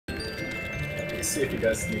me see if you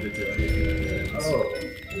guys need to do anything.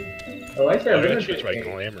 Oh, I said I'm gonna change my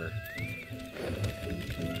glamour.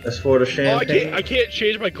 That's for the champagne. I can't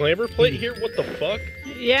change my glamour plate here? What the fuck?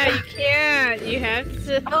 Yeah, you can't. You have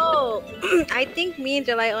to. Oh, I think me and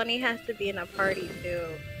July only has to be in a party too.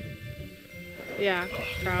 Yeah,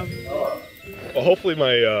 probably. Well, hopefully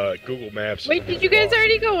my Google Maps. Wait, did you guys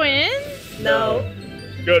already go in? No.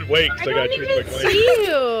 Good, wait, because I gotta don't change my even glamour. see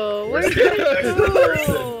you. Where did you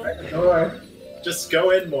go? Right the door. Just go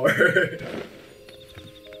in more.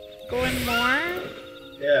 Go in more?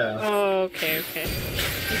 Yeah. Oh, okay, okay. I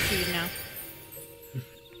see you now.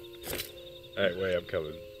 Alright, wait, I'm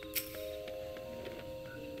coming.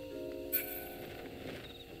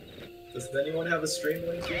 Does anyone have a stream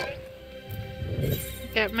link yet?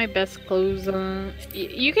 Got my best clothes on.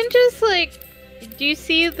 You can just like, do you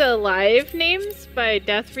see the live names by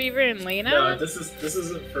Death Reaver and Lena? No, this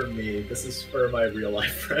isn't for me. This is for my real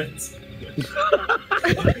life friends.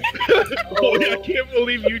 Oh, I can't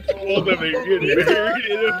believe you told them that you're getting married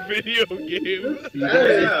in a video game.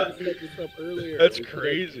 Yeah. That's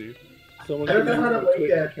crazy. I don't know how to make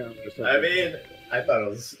that. I mean, I thought it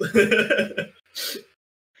was.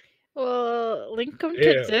 Well, link them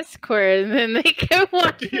Yeah. to Discord and then they can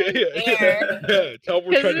watch it there. Yeah, tell them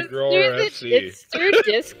we're trying to grow our FC. It's through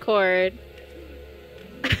Discord.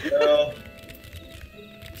 No.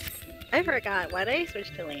 I forgot. Why did I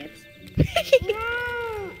switch to Lance?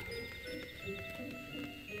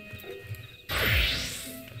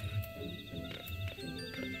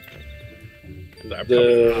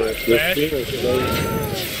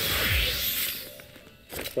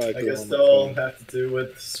 I guess they'll have to do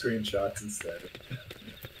with screenshots instead.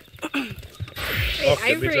 Hey,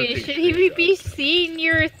 Ivory, should he be seeing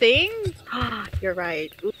your thing? You're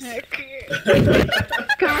right. Oops.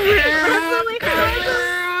 Cover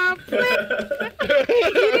up!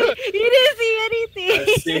 You didn't see anything.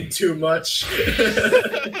 I've seen too much.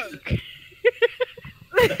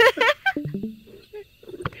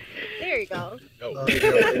 There you go. Oh,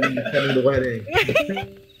 defending the wedding.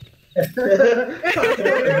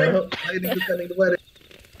 Lady defending the wedding.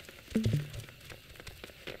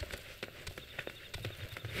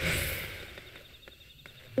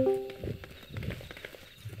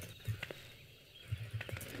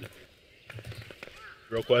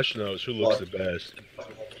 Real question though is who looks the best?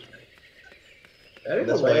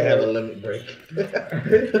 That's why I have a limit break.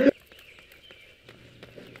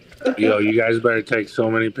 Yo, you guys better take so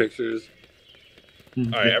many pictures.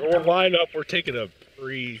 Alright, everyone line up. We're taking a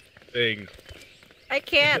free thing. I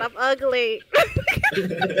can't. I'm ugly.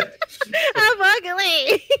 I'm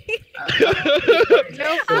ugly.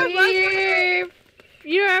 No,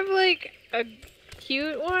 you don't have like a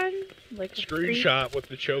cute one? Like a Screenshot with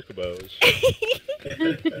the chokobos.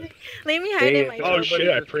 Leave me hide in my Oh shit,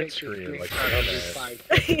 I print screen like a dumbass.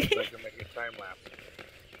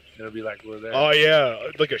 It'll be like we're there. Oh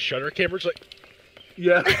yeah, like a shutter camera. It's like,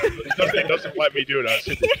 yeah. Something doesn't let me do it.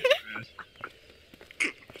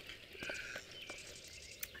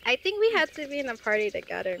 I think we had to be in a party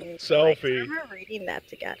together. Selfie. Like, we're reading that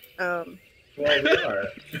together. Well, we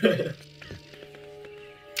are.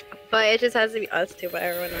 But it just has to be us two, but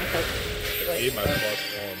everyone else has to like... Be my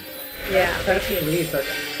 +1. Yeah. Especially me, so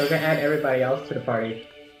we can add everybody else to the party.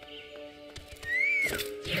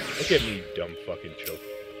 Look at me, dumb fucking choke.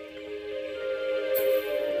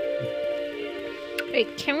 Wait,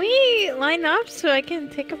 can we line up so I can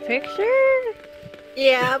take a picture?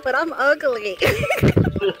 Yeah, but I'm ugly.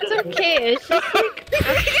 It's okay. It's just like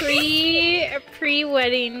a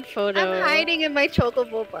pre-wedding photo. I'm hiding in my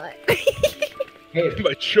chocobo butt. Hey,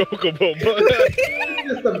 My chocobo butt.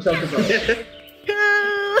 just some chocobo.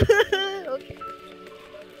 Okay.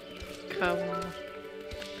 Come.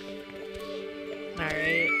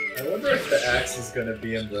 Alright. I wonder if the axe is gonna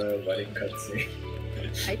be in the wedding cutscene.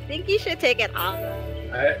 I think you should take it off.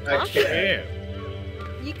 I can't. Damn.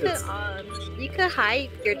 You could hide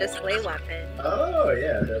your display weapon. Oh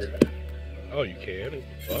yeah, there we go. Oh, you can? What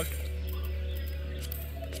the fuck?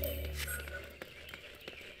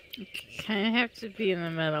 Kind of have to be in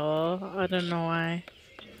the middle. I don't know why.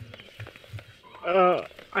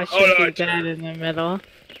 I should do that in the middle.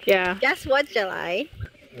 Yeah. Guess what, July?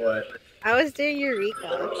 What? I was doing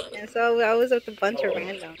Eureka, and so I was with a bunch of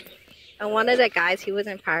randoms. And one of the guys, he was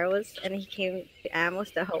in Pyros, and he came to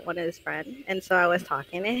Amos to help one of his friends. And so I was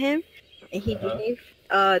talking to him, and he gave me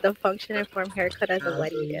the function informed haircut as a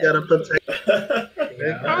wedding gift. You gotta protect.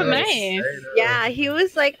 Oh, nice. Yeah, he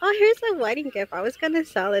was like, "Oh, here's a wedding gift. I was gonna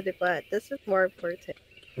sell it, but this is more important."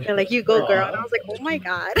 And like, "You go, girl." And I was like, "Oh my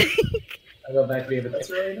god." I'll go back to be able to. That's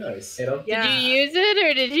really nice. You know? Yeah. Did you use it, or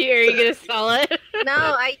are you gonna sell it?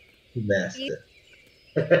 No, Master.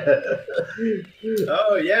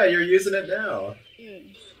 Oh yeah, you're using it now.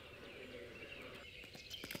 Hmm.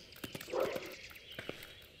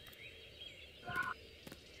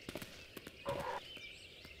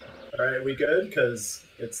 All right, we good? Cause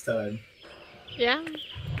it's time. Yeah.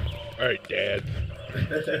 All right, Dad.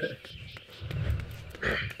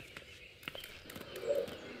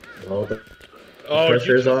 Oh, the Oh, you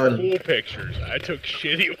pressure's took on. cool pictures. I took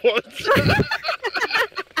shitty ones.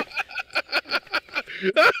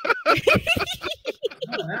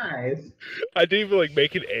 Oh, nice. I didn't even like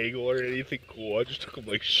make an angle or anything cool. I just took them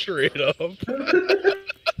like straight up.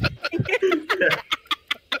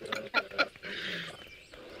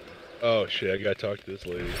 Oh shit! I gotta talk to this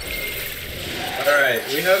lady. All right,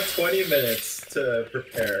 we have 20 minutes to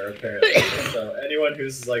prepare apparently. So anyone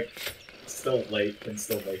who's like still late can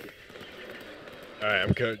still make it. All right,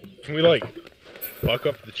 I'm good. Can we like fuck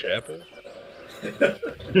up the chapel? I'm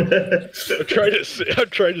trying to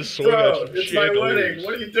swing at Bro, some it's my wedding. chandeliers.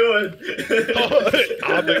 What are you doing?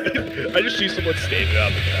 I just see someone standing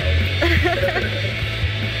on the couch.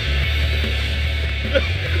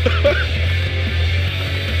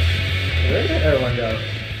 Where did everyone go?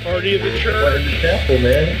 Party in the What church. in the chapel,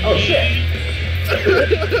 man? Oh shit!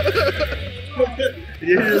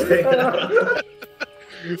 You're just hanging out.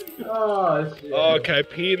 Oh shit! Oh, can I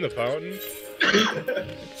pee in the fountain?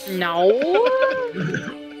 No.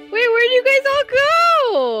 Wait, where'd you guys all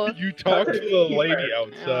go? You talk to the lady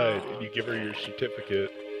outside and you give her your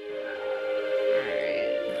certificate.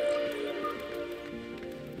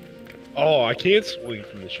 Oh, I can't swing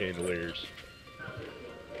from the chandeliers.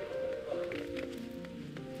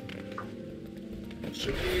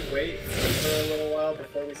 Should we wait for a little while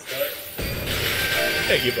before we start?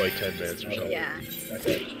 Yeah, give it like 10 minutes or something. Yeah.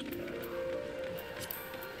 Okay.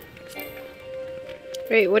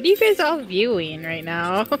 Wait, what are you guys all viewing right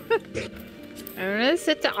now? I'm gonna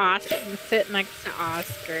sit next to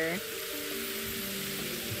Oscar.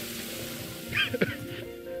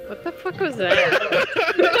 What the fuck was that?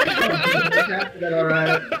 Happening,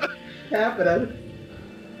 alright. Happening.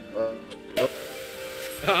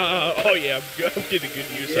 Oh yeah, I'm getting good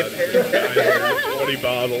use out of it. 20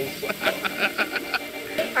 bottles.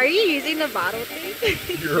 Are you using the bottle thing?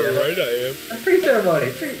 You're right, I am.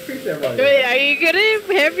 Pre-ceremony. Pre-ceremony. Wait, are you gonna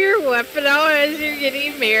have your weapon out as you're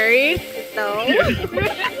getting married? No. Like,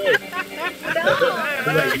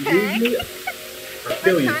 you Okay. lose me, I'll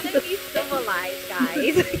kill I'm you. trying to be civilized,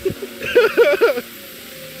 guys.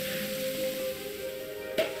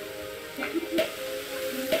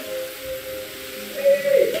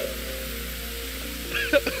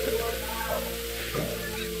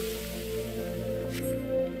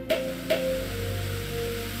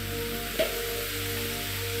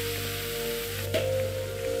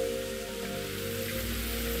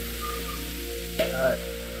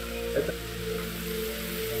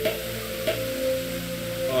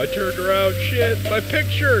 Oh, I turned around. Shit, my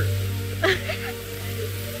picture.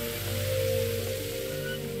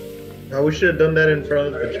 Oh, we should have done that in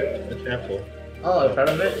front of the chapel. Oh, in front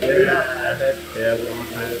of it? Maybe not. That's it. Yeah, we all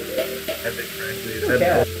had epic, frankly. Who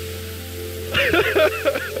cares?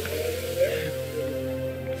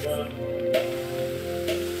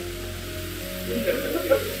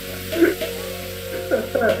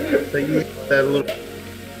 So you that little.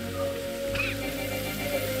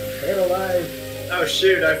 Stay alive. Oh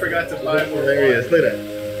shoot, I forgot to buy more There he is. wine. Look at that.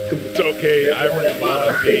 It's okay, I already bought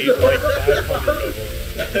a bait like 500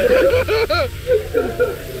 of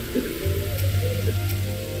them.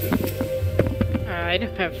 I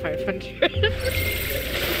don't have 500.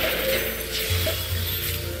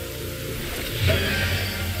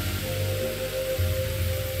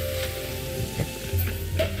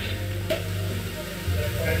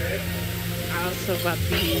 I also bought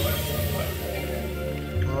these.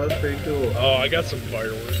 Oh, that's pretty cool. Oh, I got some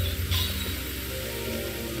fireworks.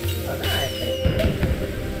 Oh, nice.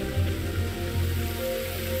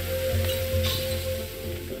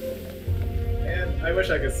 Man, I wish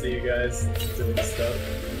I could see you guys doing stuff.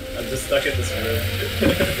 I'm just stuck in this room.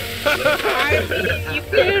 You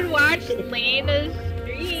could watch Lena's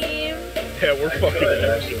stream. Yeah, we're fucking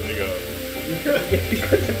everything up.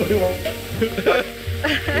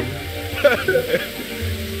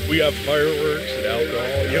 We got fireworks and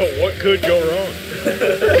alcohol. Yo, what could go wrong?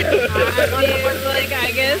 Like,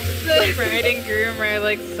 I guess the bride and groom are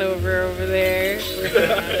like sober over there.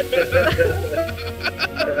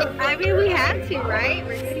 I mean, we had to, right?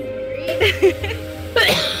 We're getting married.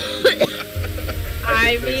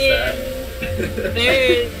 I mean,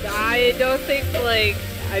 I don't think, like,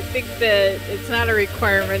 I think that it's not a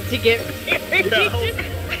requirement to get married. Yeah.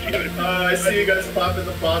 I see you guys popping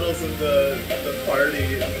the bottles in the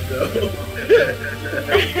party window.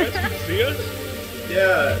 You guys can see us?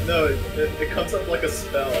 Yeah, no, it comes up like a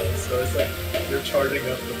spell, so it's like you're charging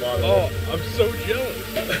up the bottle. Oh, I'm so jealous.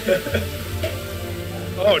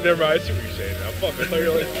 Oh, never mind. I see what you're saying now. Fuck, I thought you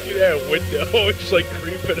were like, see that window. It's just like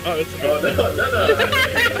creeping on us. Oh, no.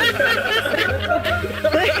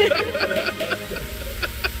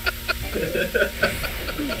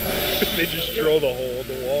 They just drill the hole in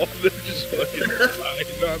the wall. They're just fucking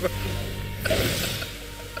lying on them.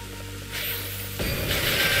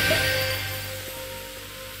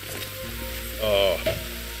 Oh.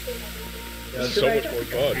 This is so much more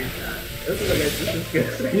fun. This is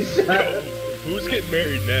good. Who's getting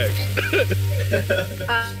married next?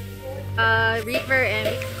 Reaver and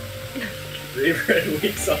Reaver and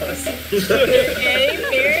weak sauce. Getting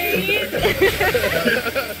married?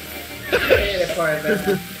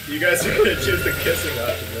 You guys are gonna choose the kissing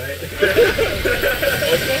option, right?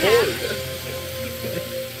 Of course.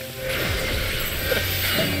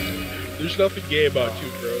 There's nothing gay about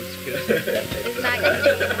two bros kissing. it's not gonna be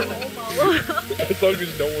a homo. As long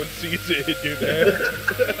as no one sees it, do that.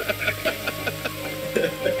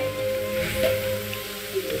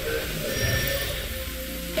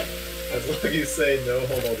 As long as you say no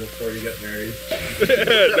homo before you get married.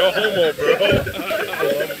 No homo, bro. I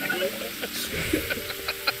love you.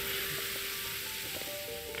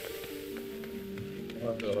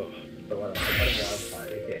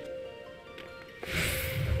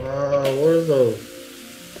 What are those?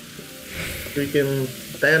 Freaking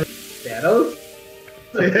Thanos? Yeah.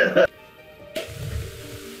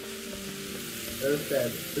 There's that.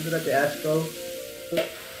 Isn't that the Astro?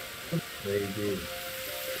 Maybe.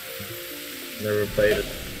 Never played it.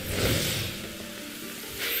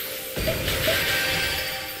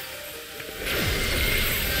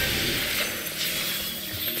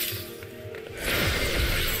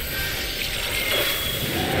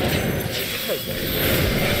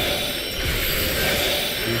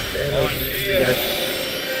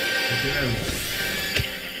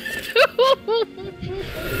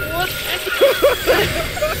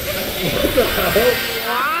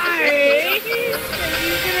 Why? Are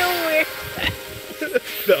you gonna wear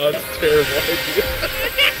That's terrible idea.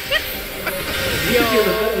 Yo,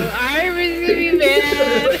 Ivor's gonna be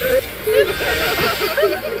mad.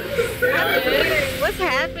 What's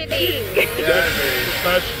happening?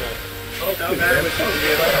 Professional. Oh, now Matt was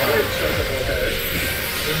talking about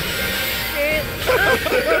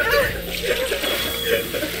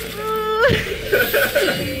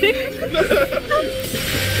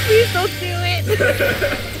Please don't do it.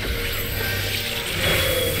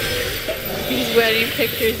 These wedding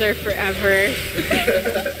pictures are forever.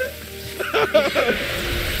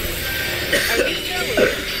 Are we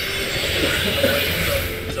jealous?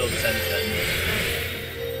 Until 10:10.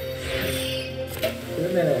 2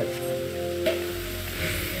 minutes.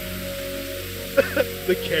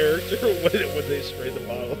 The character when they spray the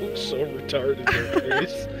bottle looks so retarded in their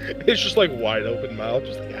face. It's just like wide open mouth,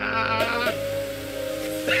 just like ah.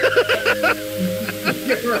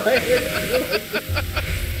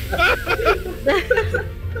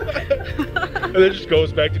 And then it just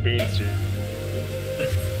goes back to being serious.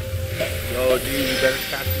 Yo, dude, you better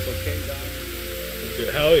catch this, okay, dog? Dude,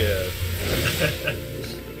 hell yeah.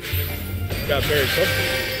 Got married something, you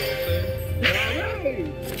know what I'm saying?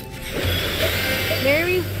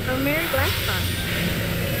 Mary Blackstone.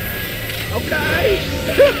 Okay.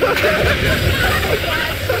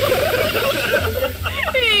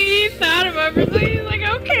 He thought about it, he's like,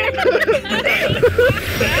 okay.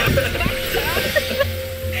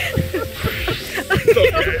 It's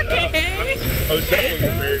okay. Okay. I was definitely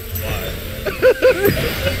married twice.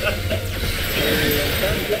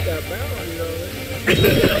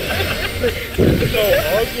 It's so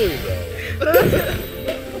ugly though.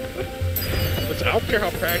 But I don't care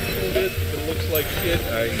how practical it is, if it looks like shit,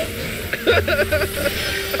 I use it.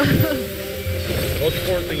 The most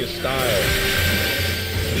important thing is style.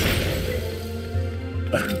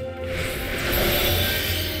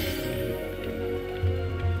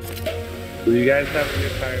 Will you guys have a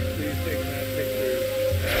good time? Please take that picture.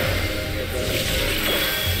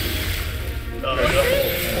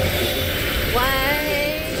 Why?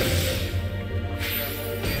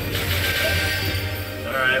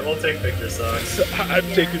 Alright, we'll take picture socks.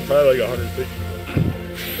 I've taken probably like 100 pictures.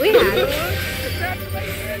 We had one.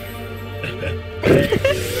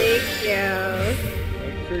 Thank you.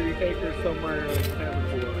 Make sure you take her somewhere on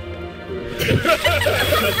camera.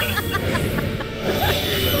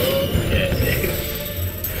 Okay.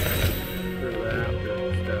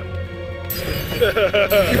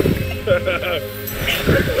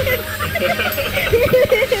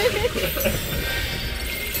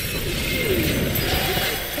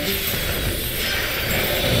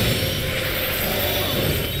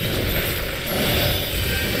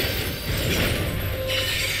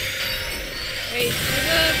 Wait, do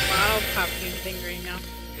the bottle popping thing right now.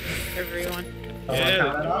 Everyone.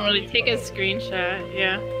 Yeah. I'm gonna take a screenshot,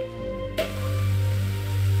 yeah.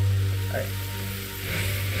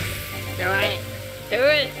 Alright. Do it. Do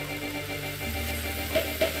it.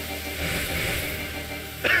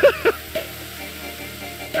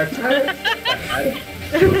 I'm trying to...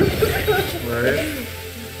 Right?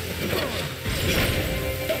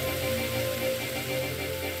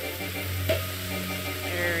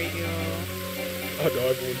 There we go. Oh no,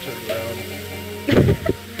 everyone turned around.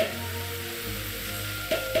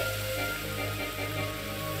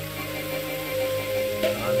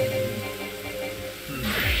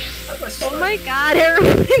 Oh my god,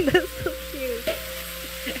 everyone, that's so cute.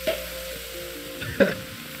 I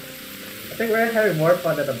think we're having more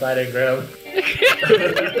fun than the biting ground. Right?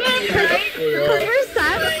 We're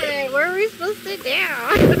separate. Where are we supposed to do?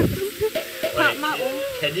 Pop my own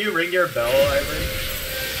Can you ring your bell, Ivory?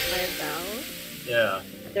 my bell. Yeah.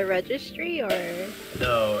 The registry or?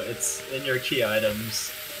 No, it's in your key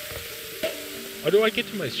items. How do I get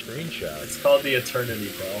to my screenshot? It's called the Eternity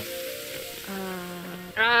Bell.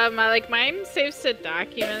 Mine saves to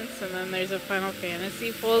documents, and then there's a Final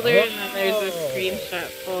Fantasy folder, and then there's a screenshot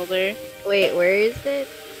folder. Wait, where is it?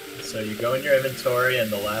 So you go in your inventory, and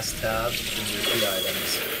the last tab is your key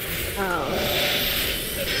items. Oh,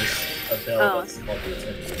 And there's a bell Oh. that's called the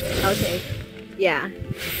Eternity Bell. okay. Yeah.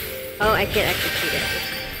 Oh, I can't execute it.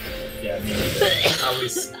 Yeah, me neither.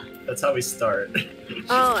 That's how we start.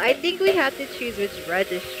 Oh, I think we have to choose which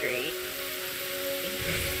registry.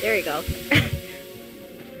 There we go.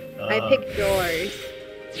 I picked yours.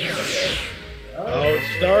 Okay. Oh, it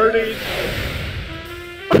started!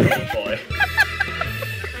 Oh boy.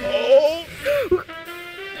 Oh!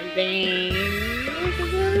 Bang.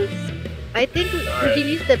 I think Alright. did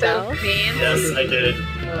you use the bell? Yes, I did.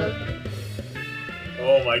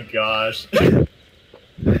 Oh my gosh.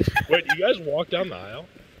 Wait, you guys walk down the aisle?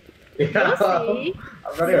 Yeah, We'll see.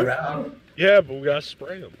 I'm running around. Yeah, but we gotta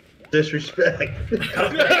spray them. Disrespect. Wait,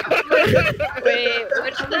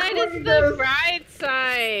 which side is the bride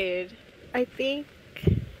side? I think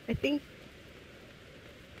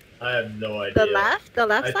I have no idea. the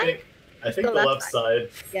left side. I think The the left left side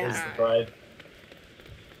is Yeah. the bride.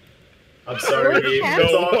 I'm sorry, What's Eve.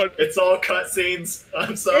 happening? It's all cutscenes.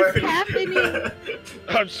 I'm sorry. It's happening.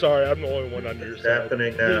 I'm sorry, I'm the only one on your It's side.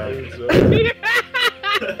 happening now. I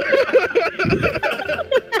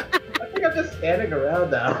think I'm just standing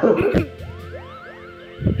around now.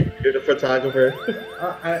 You're the photographer.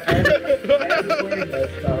 I am recording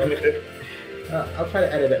this, so I'll try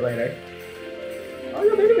to edit it later. Oh,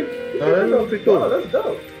 yeah, they're gonna... Oh, that's pretty cool. Oh, that's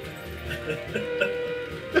dope.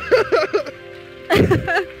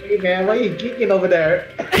 Hey man, why are you geeking over there?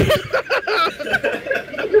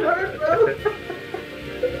 You hurt, bro.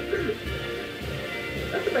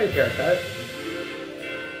 That's a nice haircut.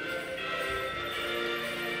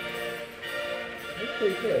 That's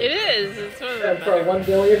pretty good. It is. It's one of the Yeah, for a better. $1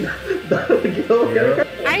 billion haircut.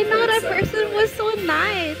 I know that person was so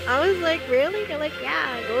nice. I was like, really? They're like,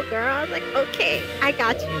 yeah, go girl. I was like, okay, I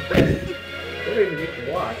got you. They don't even need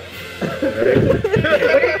to walk.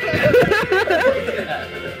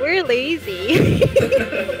 We're lazy.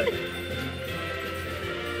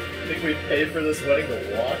 Think we paid for this wedding to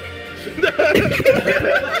walk?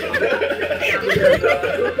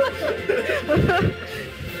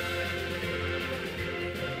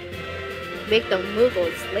 Make the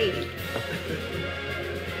Mughals late.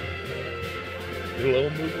 Do little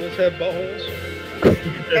Moogles have buttholes?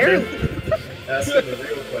 Asking the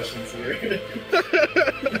real questions here.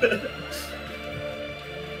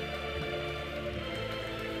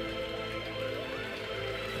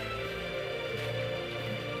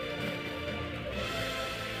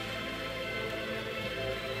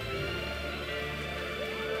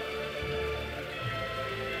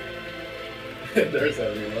 There's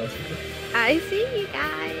everyone. I see you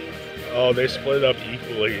guys. Oh, they split up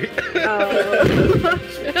equally. Oh.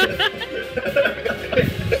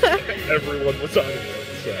 Everyone was on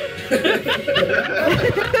one side.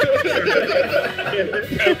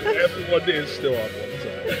 Everyone is still on one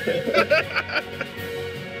side.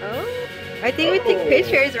 Oh. I think we take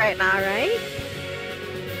pictures right now, right?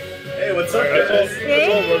 Hey, what's up, Alright, guys?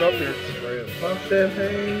 let's all run up here and spray them. Pump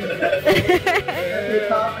champagne. You're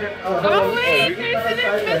talking. Oh wait, you there's can an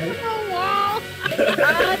try that. invisible wall.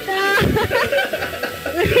 Oh, no.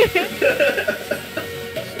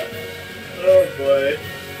 Oh boy.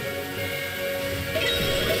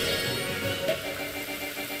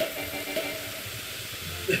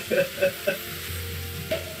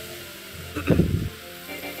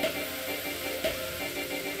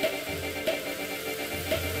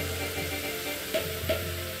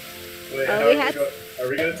 Wait, Oh, how we are, had- are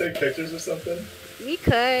we gonna take pictures or something? We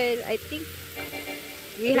could. I think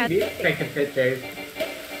we had. taking pictures.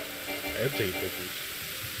 And take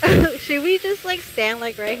pictures. Should we just like stand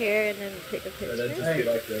like right here and then take a And then picture? just be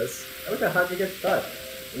like this. What the hell did you get stuck?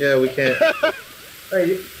 Yeah, we can't.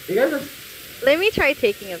 Wait, you guys are... Let me try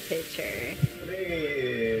taking a picture. Let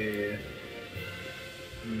me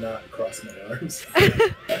not cross my arms.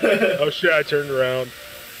 Oh shit! I turned around.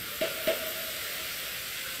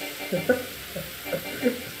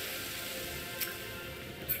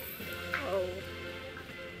 Oh.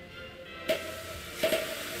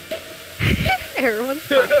 Everyone's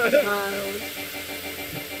talking loud.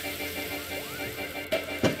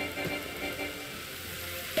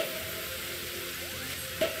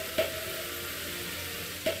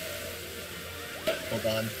 Hold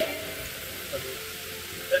on.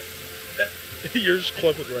 You're just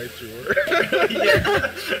clipping right through her.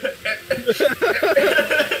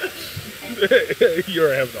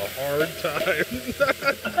 You're having a hard time.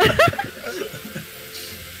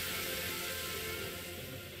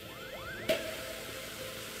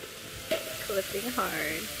 Clipping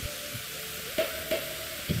hard.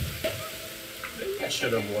 I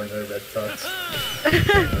should have worn the red tux.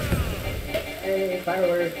 Hey,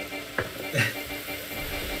 fireworks.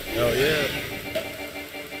 Oh yeah.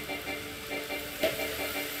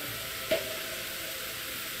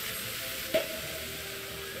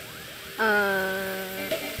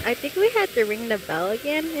 I think we had to ring the bell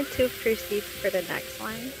again and to proceed for the next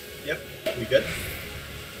one. Yep, we good?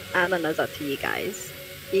 I don't know, it's up to you guys.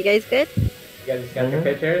 You guys good? You guys got your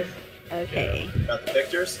pictures? Okay. Got the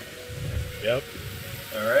pictures? Yep.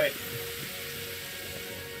 Alright.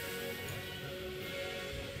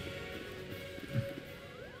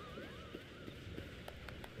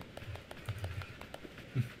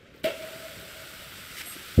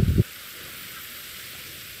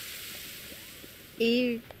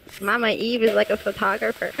 Eve, Mama Eve is like a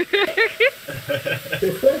photographer.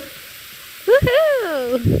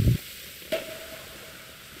 Woohoo!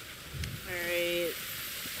 Alright.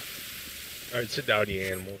 Alright, sit down, you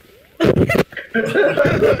animal.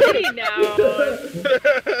 Hey, now.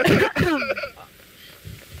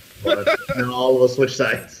 Now all will switch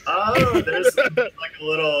sides. Oh, there's like a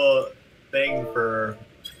little thing for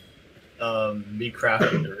me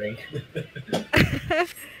crafting the ring.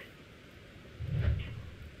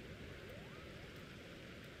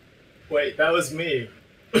 Wait, that was me.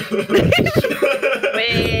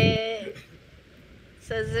 Wait.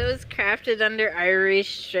 Says it was crafted under Ivory's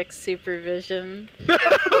strict supervision.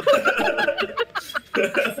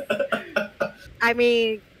 I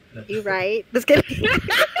mean, you right. Just kidding.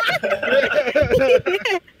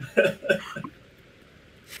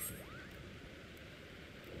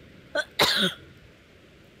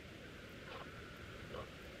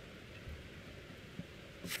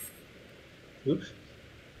 Oops.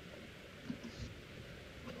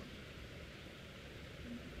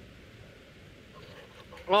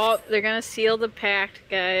 Oh, they're gonna seal the pact,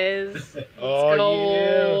 guys. Oh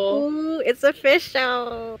Go. Ooh, it's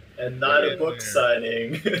official. And not a book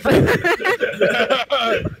signing. yeah.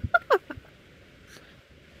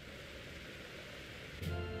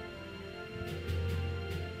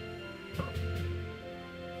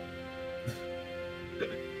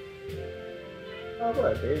 Oh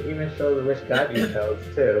look, it even shows which god you chose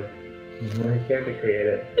too. When you came to create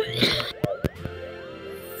it.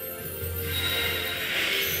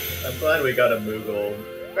 I'm glad we got a Moogle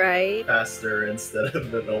Right? pastor instead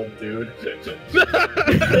of an old dude.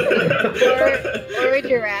 Or a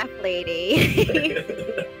giraffe lady.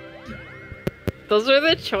 Those were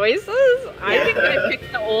the choices? I think I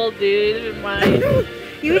picked the old dude in mine.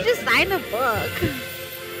 You just signed a book.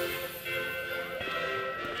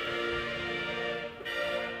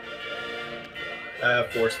 I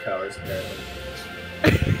have force powers apparently.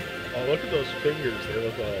 Oh, look at those fingers. They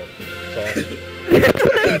look all soft.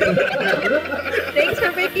 Thanks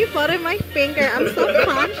for making fun of my finger. I'm so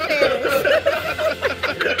conscious.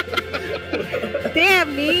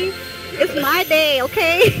 Damn, me. It's my day,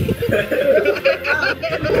 okay?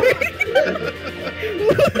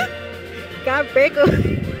 God break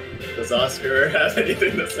him. Does Oscar have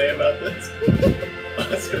anything to say about this?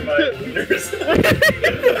 Oscar, my wieners.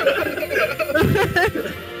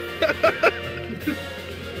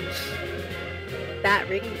 That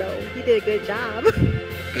ring, though. He did a good job.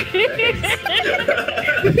 Thanks.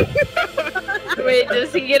 Wait,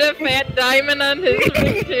 does he get a fat diamond on his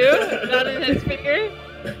ring too? Not in his finger?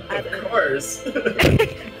 Of course.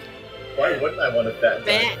 Why wouldn't I want a fat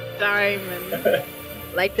Fat diamond.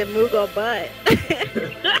 Like the Mughal butt.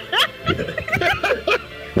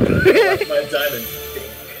 My diamond.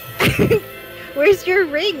 Where's your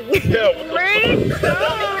ring? Yeah, what the Ring?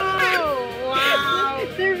 Oh, wow.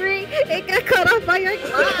 The ring, it got cut off by your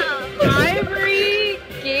glove. Ivory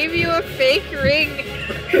gave you a fake ring.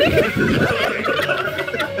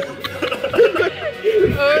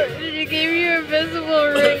 Oh, she gave you an invisible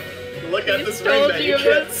ring. Look at He this ring told that you you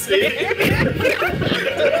can't about- see.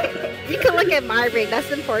 You can look at my ring,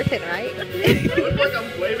 that's important, right? I look like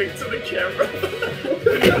I'm waving to the camera.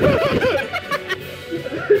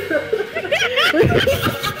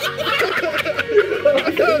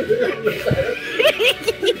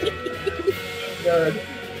 Good.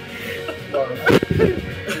 Oh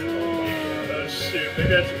shoot,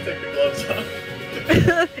 maybe I should take the gloves off.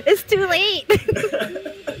 It's too late.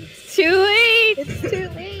 Too late. It's too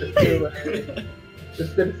late.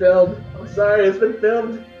 It's been filmed. I'm sorry, it's been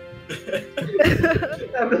filmed.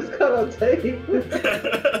 I'm just caught on tape.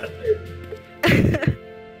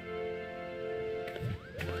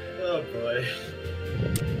 Oh boy.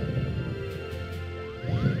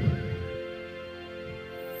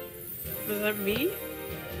 Was that me?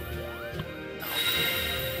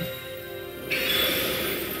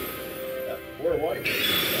 We're white.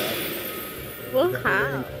 Well,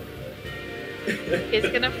 how? It's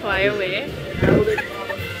gonna fly away. No,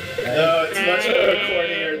 it's much more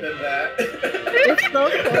cornier than that. It's so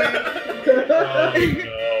corny.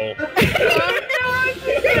 Oh Oh no,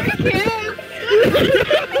 it's gonna kill.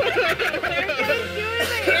 They're gonna do it in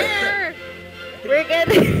the air. We're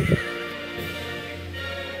gonna.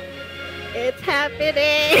 It's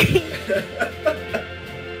happening.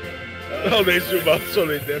 no! Oh, they zoom out so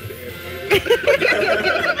they definitely.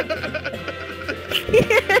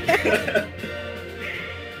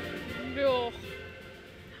 No.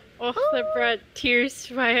 Oh, that brought tears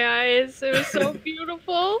to my eyes. It was so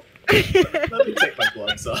beautiful. Let me take my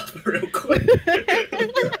gloves off real quick.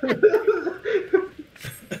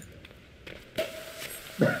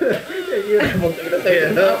 You almost gonna take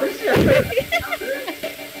it off.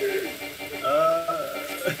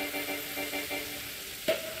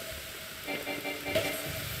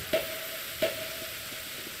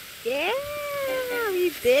 Yeah,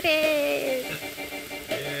 we did it.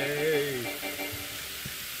 Yay!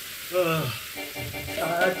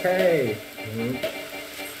 Okay.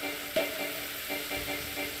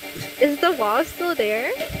 Is the wall still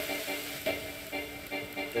there?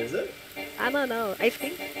 Is it? I don't know. I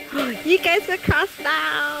think you guys are crossed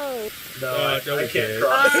out. No, No, I nobody can't cares.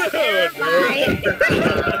 cross. Oh, never mind.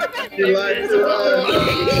 You lied to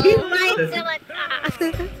us. You lied to us.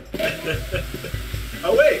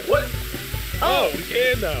 Oh wait, what? Oh, we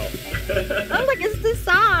can now. Oh, look, it's the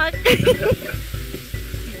song.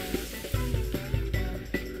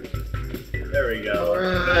 There we go.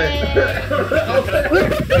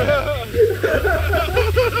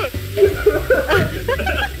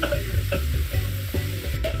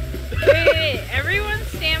 Wait, everyone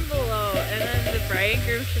stand below, and then the bride and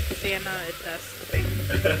groom should stand on a desk thing.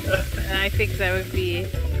 And I think that would be,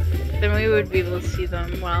 then we would be able to see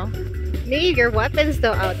them well. Leave your weapons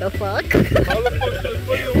though out the fuck. How the fuck does it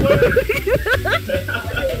work?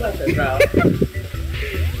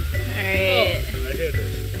 Alright. I hit her.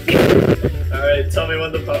 Alright, tell me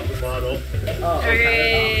when to pop the bottle. Oh,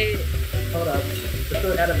 okay. Alright. Hold up. This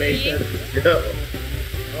is animation.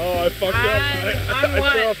 Oh, I fucked up. I On saw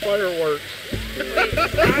what? fireworks.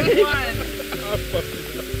 Wait, on one. I fucked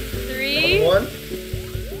it up. 3, One?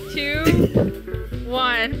 2,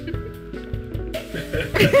 1.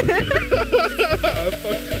 I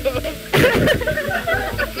fucked up.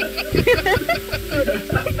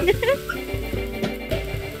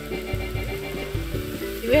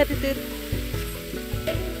 We had to do.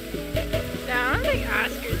 No, I don't think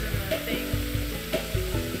Oscar's in the thing.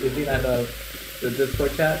 Is he on the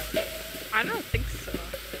Discord chat? I don't think so.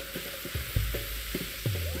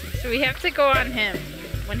 So we have to go on him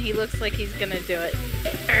when he looks like he's gonna do it.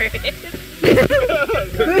 Alright.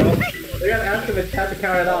 We gotta ask him to chat to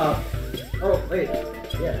count it off. Oh, wait.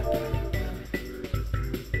 Yeah.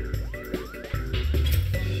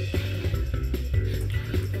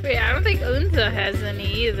 Wait, I don't think Unza has any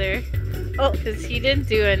either. Oh, because he didn't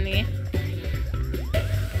do any.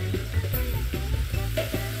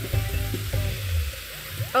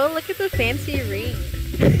 Oh, look at the fancy ring.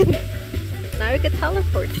 Now we can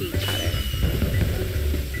teleport to each other.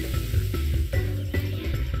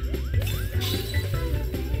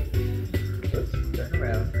 Let's turn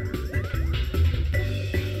around.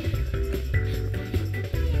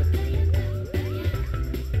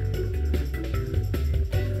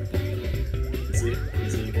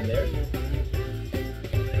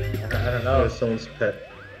 don't know. someone's pet.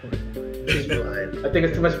 He's blind. I think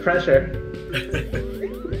it's too much pressure.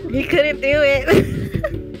 You couldn't do it.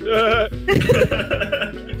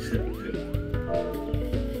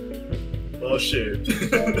 Oh shoot.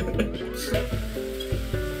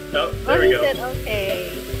 Oh, Oh, there we he go. said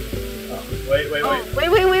okay. Wait. Oh, wait.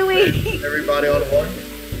 Everybody on one?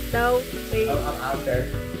 No, wait. I'm out there.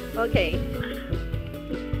 Okay.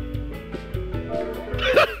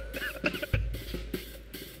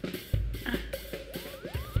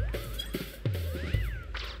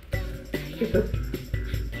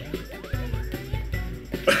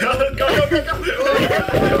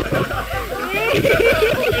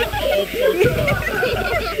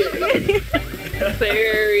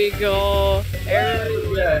 There we go. Yeah.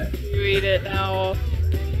 Read it now.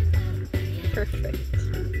 Perfect.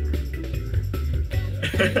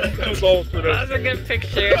 That was all for That was a good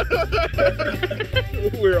picture.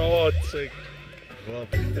 We're all in sync. Love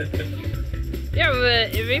it. Yeah,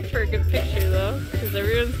 but it made for a good picture though, because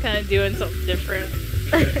everyone's kind of doing something different.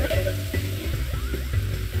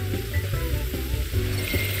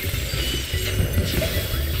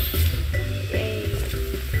 Yay.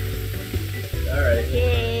 Alright.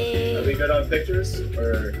 Yay. Are we good on pictures?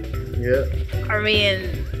 Or Yeah. I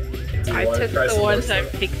mean, do you I want to took try the some more ones I'm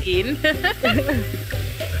stuff? picking.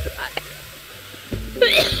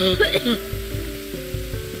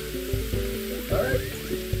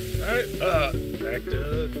 Alright, back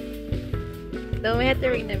to... Don't we have to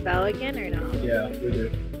ring the bell again or no? Yeah, we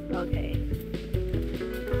do. Okay.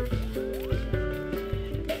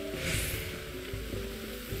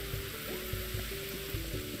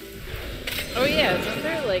 Oh yeah, isn't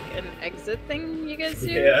there like an exit thing you guys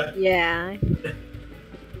do? Yeah. Yeah.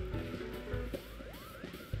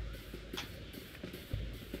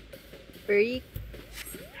 Very.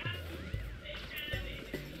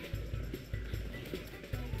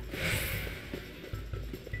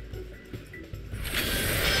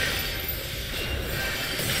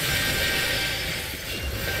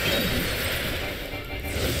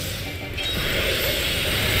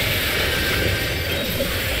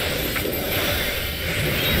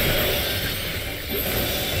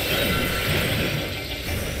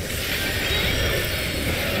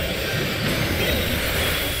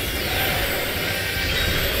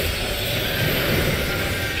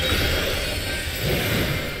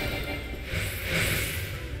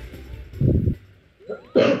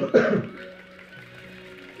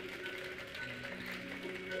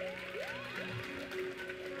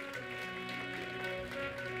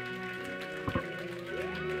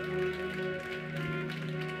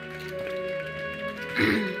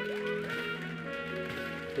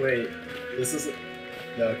 Wait, this is.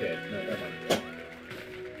 No, okay, no, never mind.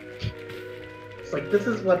 It's like, this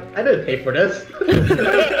is what I didn't pay for this.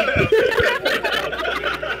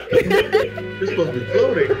 You're supposed to be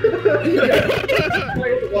floating.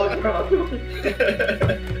 Where to walk across.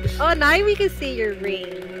 Oh, now we can see your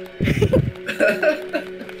ring.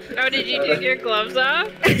 Oh, did you take your gloves off?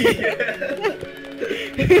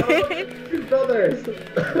 Two brothers.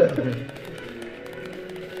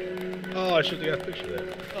 Oh, I should have got a picture of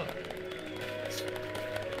that. Oh.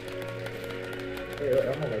 Hey, look,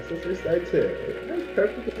 I'm on my sister's side too. That's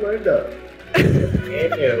perfectly lined up.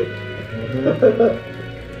 And you.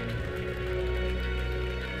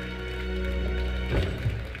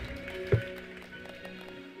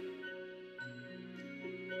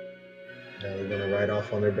 Now they're gonna ride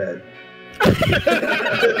off on their bed.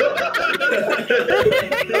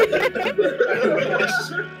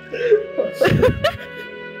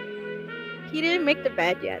 He didn't make the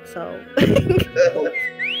bed yet, so.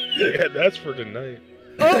 Yeah, that's for tonight.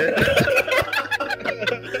 Oh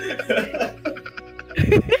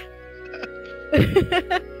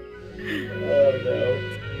no.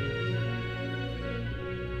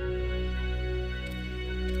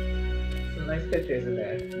 Some nice pictures in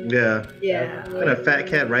there. Yeah. Yeah. And a fat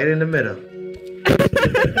cat right in the middle.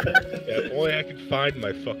 Yeah, if only I could find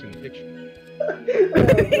my fucking picture.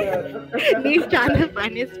 He's trying to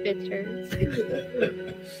find his pictures.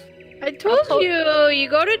 I told you, you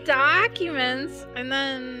go to documents and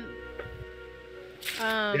then.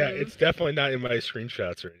 Yeah, it's definitely not in my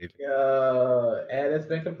screenshots or anything. And it's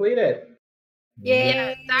been completed.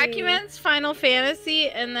 Yeah, documents, Final Fantasy,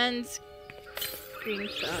 and then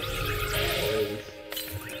screenshots.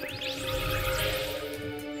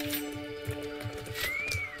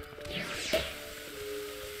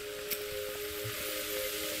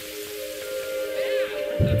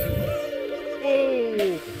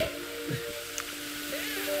 Oh!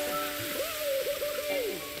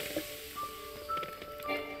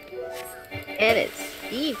 And it's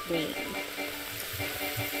evening.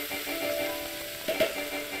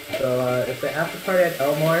 So it's the after party at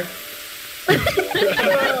Elmore.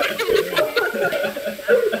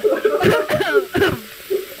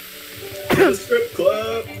 The strip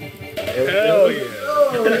club. Hell yeah.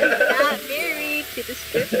 Got married to the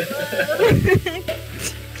strip club.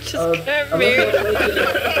 Just got married.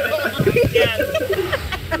 Yes.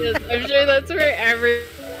 Yes, I'm sure that's where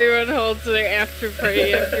everyone holds their after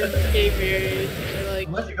party after getting married. They're like,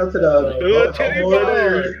 Unless you go to the Titty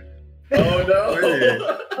bar. Oh no.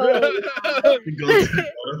 You go to the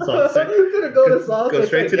sauce. to the golden sauce. Go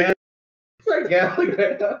straight to the. It's like gambling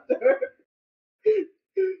right out there.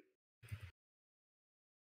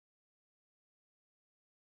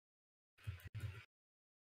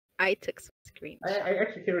 I took some screens. I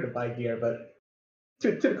actually came here to buy gear, but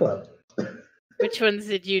to the club. which ones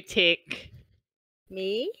did you take?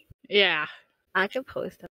 Me? Yeah. I can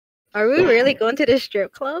post them. Are we really going to the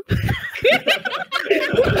strip club?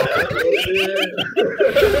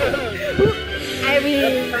 I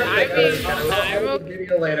mean, I'm a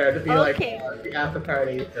video later to be Okay. like the after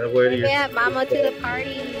party. Where do you? yeah, mama to the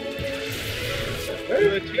party. To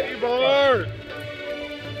the titty bar.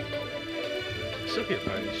 Still can't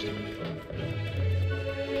find this stupid phone.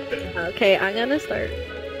 Okay, I'm gonna start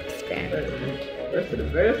spamming. Where's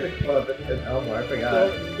the club in Elmore? I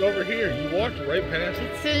forgot. Go over here. You walked right past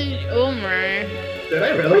it. It's in Omar. Did I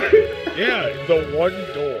really? Yeah, the one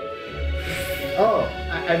door. Oh,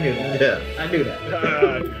 I knew that. Yeah. I knew that.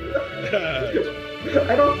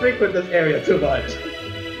 I don't frequent this area too much.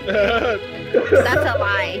 That's a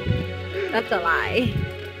lie. That's a lie.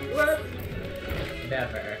 What?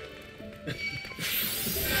 Never.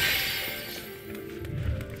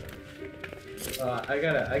 I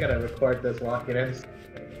gotta record this walking in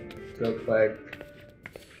real quick.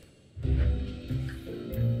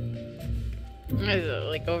 Is it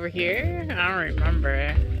like over here? I don't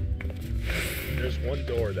remember. There's one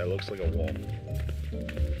door that looks like a wall.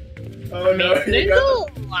 Oh no. You There's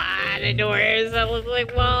got a lot of doors that look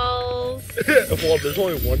like walls. Well, there's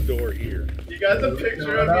only one door here. you got the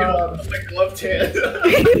picture of me holding my gloved hand.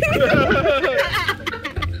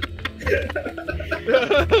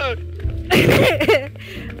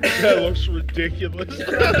 That looks ridiculous.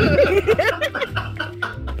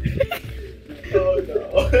 Oh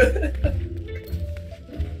no.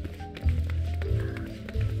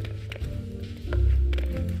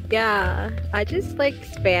 Yeah, I just like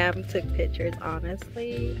spam took pictures,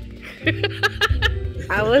 honestly.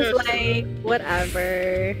 I was like,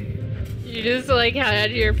 whatever. You just like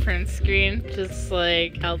had your print screen just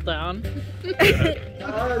like held down.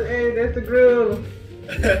 Oh, hey, there's the groove.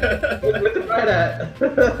 Where's the bride at?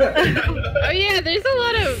 Oh yeah, there's a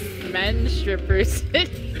lot of men strippers.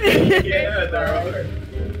 Yeah, there are.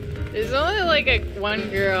 There's only like one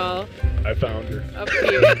girl I found her. up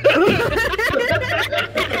here.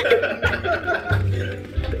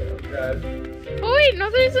 God. Oh wait, no,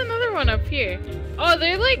 there's another one up here. Oh,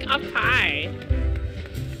 they're like up high.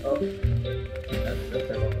 Oh. That's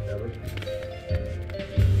our Uncle Billy.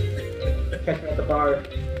 Catch me at the bar.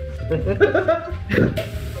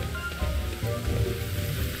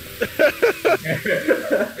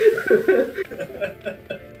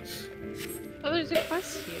 Oh, there's a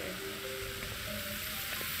quest here.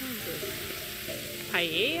 What is this?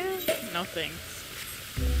 Paella? No thanks.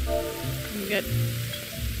 I'm good.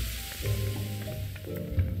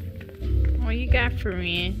 What you got for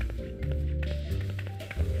me?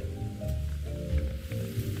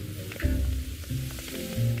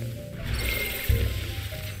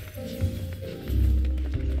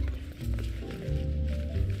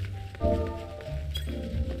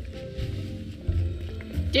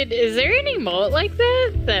 Is there any emote like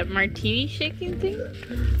that? That martini shaking thing?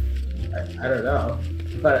 I don't know.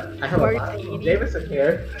 But I have a lot Martini. of Jameson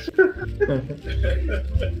here. I'm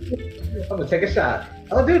gonna take a shot.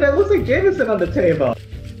 Oh dude, that looks like Jameson on the table.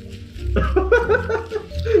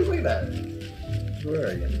 Look at that. Where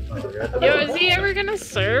are you? Oh, you're at the Yo, bar. is he ever gonna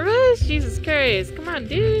serve us? Jesus Christ. Come on,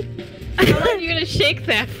 dude. How long are you gonna shake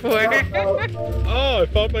that for? Oh, I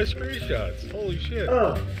found my screenshots. Holy shit.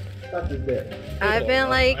 Oh, that's just it. I've been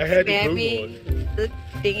like I had to Google spamming the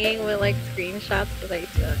dinging with like screenshots that I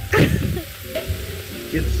took.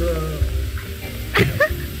 It's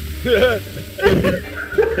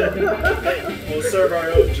We'll serve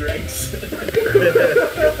our own drinks.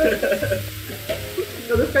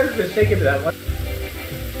 So this guy's been shaking to that one.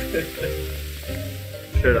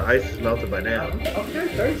 sure the ice is melted by now. I'm kind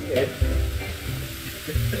of thirsty.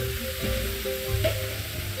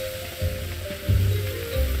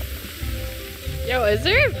 Yo, is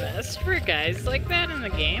there a vest for guys like that in the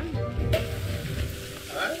game?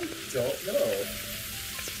 I don't know.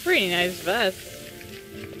 It's a pretty nice vest.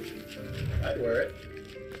 I'd wear it.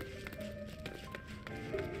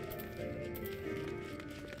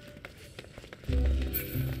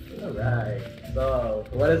 Alright. So,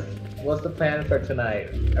 what's the plan for tonight?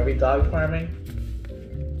 Are we dog farming?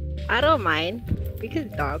 I don't mind. We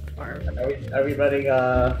could dog farm. Are we running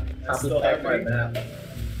I copy still have my factory? map.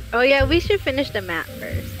 Oh yeah, we should finish the map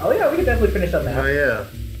first. Oh yeah, we can definitely finish up Oh now.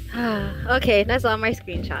 yeah. Okay, that's all my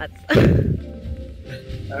screenshots.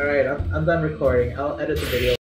 Alright, I'm done recording. I'll edit the video.